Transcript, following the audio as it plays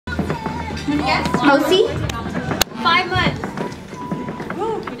Yes. Mosi? 5 months.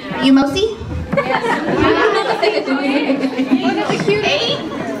 Are you Mosi? Yes.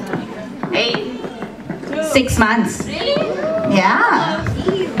 8. 6 months. Yeah.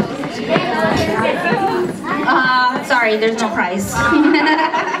 Sorry, there's no prize.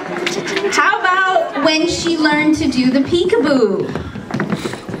 How about when she learned to do the peekaboo?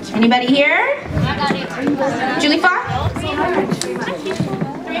 Anybody here? I got it. Julie Farr? 3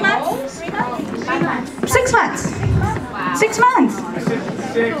 months? 6 months. 6 months. I said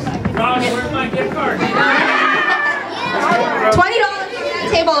 6. Gosh, where's my gift card? $20 on that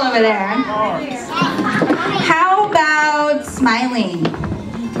table over there. How about smiling?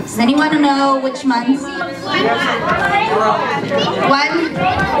 Does anyone know which months? 1,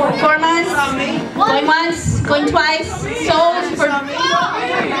 4 months, going once, going twice, sold for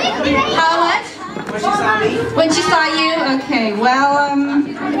how much? When she saw you? Okay, well, I'm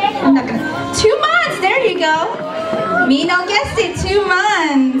not gonna. 2 months, there you go. Mino guessed it, 2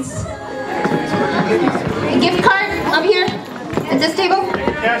 months. A gift card up here at this table?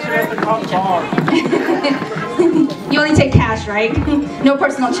 Cash it at the bar. You only take cash, right? No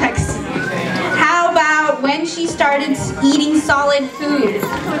personal checks. How about when she started eating solid food?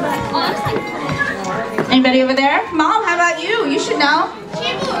 Anybody over there? Mom, how about you? You should know.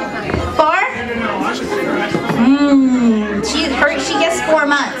 4? She guessed 4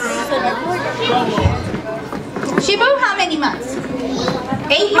 months. Shibu, how many months?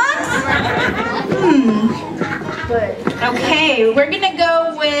 8 months? Okay, we're gonna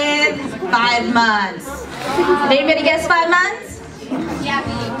go with 5 months. Did anybody guess 5 months? Yeah.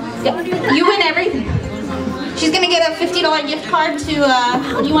 You win everything. She's gonna get a $50 gift card to,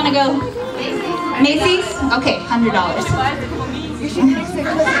 where do you wanna go? Macy's? Okay, $100.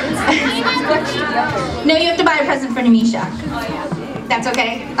 No, you have to buy a present for Namisha. That's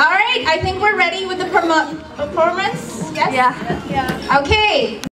okay. All right, I think we're ready with the performance. Yes? Yeah. Okay.